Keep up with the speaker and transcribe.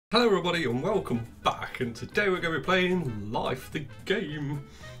Hello everybody and welcome back, and today we're going to be playing Life the game,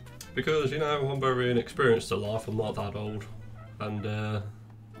 because you know I'm very inexperienced at Life, I'm not that old, and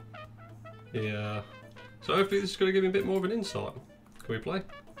yeah, so hopefully this is going to give me a bit more of an insight. Can we play?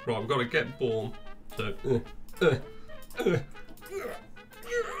 Right, we've got to get born, so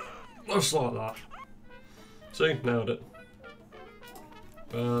just like that. See, nailed it.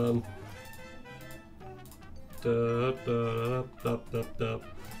 Da, da, da, da, da.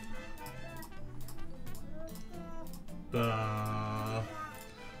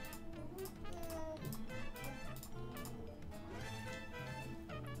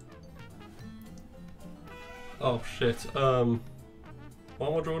 Oh shit, why am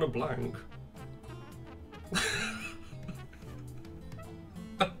I drawing a blank?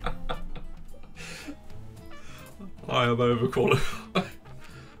 I am overqualified.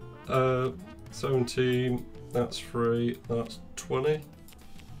 17, that's 3, that's 20.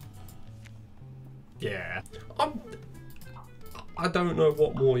 Yeah. I don't know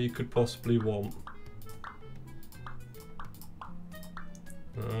what more you could possibly want.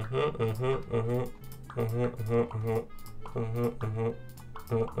 The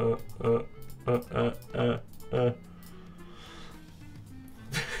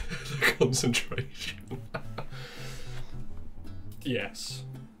concentration. Yes.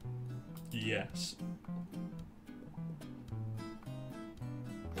 Yes.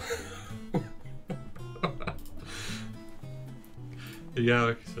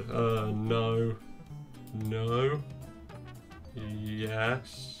 Yeah, no. No.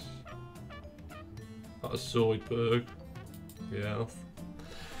 Yes. That's Zoidberg. Yeah.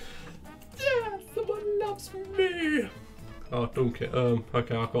 Yeah, someone loves me! Oh, dunk it.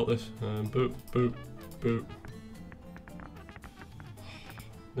 Okay, I got this. Boop, boop, boop.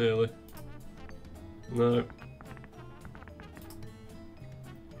 Nearly. No.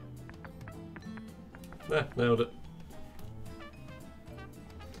 Nah, nailed it.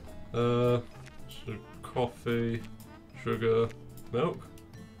 So coffee, sugar, milk.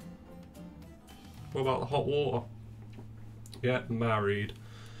 What about the hot water? Yeah, married.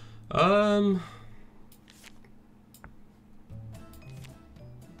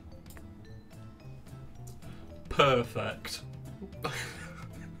 Perfect.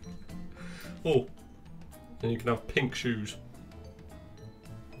 Oh, and you can have pink shoes.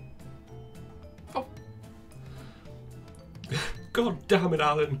 Oh. God damn it,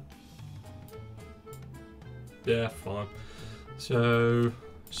 Alan. Yeah, fine. So,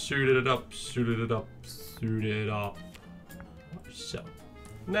 suited it up, suited it up, suited it up. So,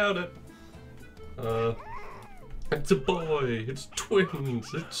 nailed it. It's a boy, it's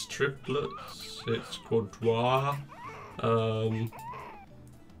twins, it's triplets, it's quadra.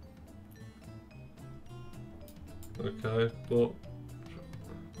 Okay, but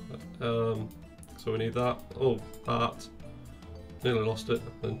so we need that. Oh, that. Nearly lost it.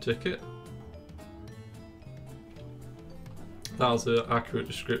 Then ticket. That was an accurate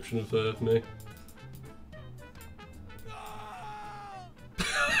description of me.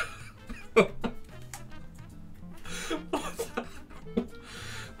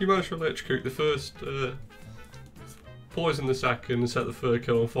 You managed to electrocute the first, poison the second, and set the third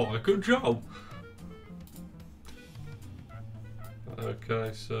kill on fire. Good job!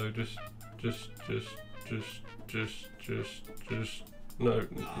 Okay, so just, no.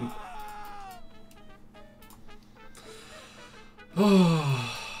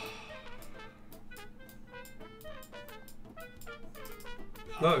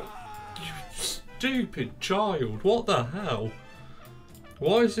 No. You stupid child, what the hell?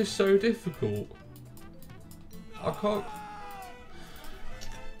 Why is this so difficult? I can't...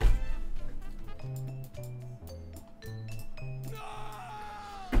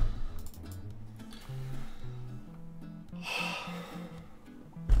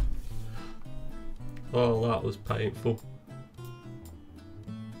 Oh, that was painful.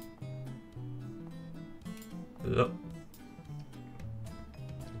 Yep.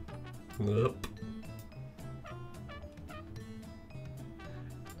 Yep.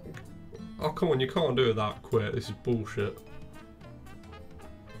 Oh, come on, you can't do it that quick. This is bullshit.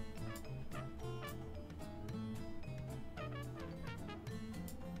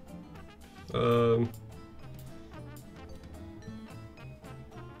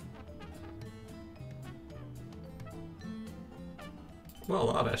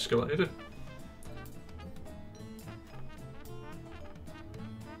 Well, that escalated.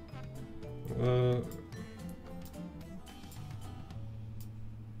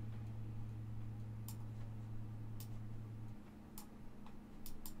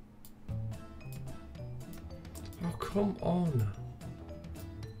 Oh, come on.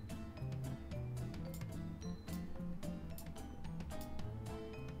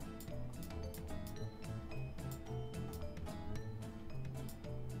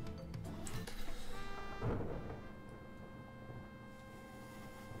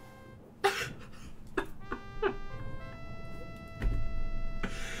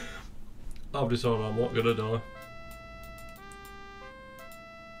 I've decided I'm not gonna die.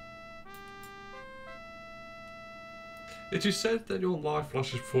 It is said that your life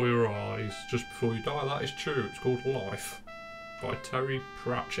flashes before your eyes just before you die. That is true. It's called Life by Terry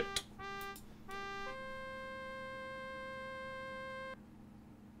Pratchett.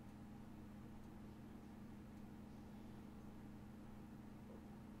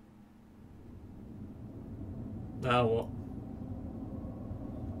 Now what?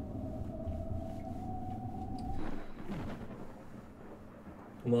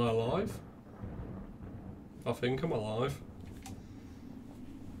 Am I alive? I think I'm alive.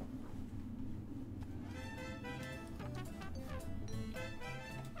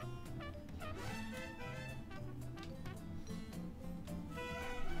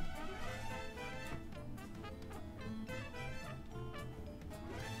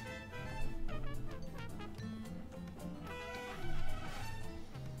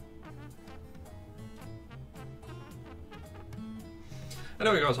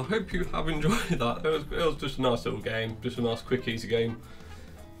 Anyway guys, I hope you have enjoyed that. It was just a nice little game, just a nice quick easy game.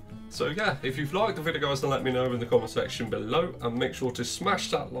 So yeah, if you've liked the video guys, then let me know in the comment section below, and make sure to smash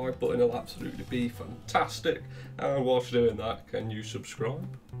that like button, it'll absolutely be fantastic. And whilst you're doing that, can you subscribe?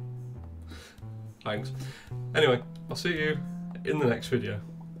 Thanks. Anyway, I'll see you in the next video.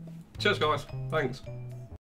 Cheers guys, thanks.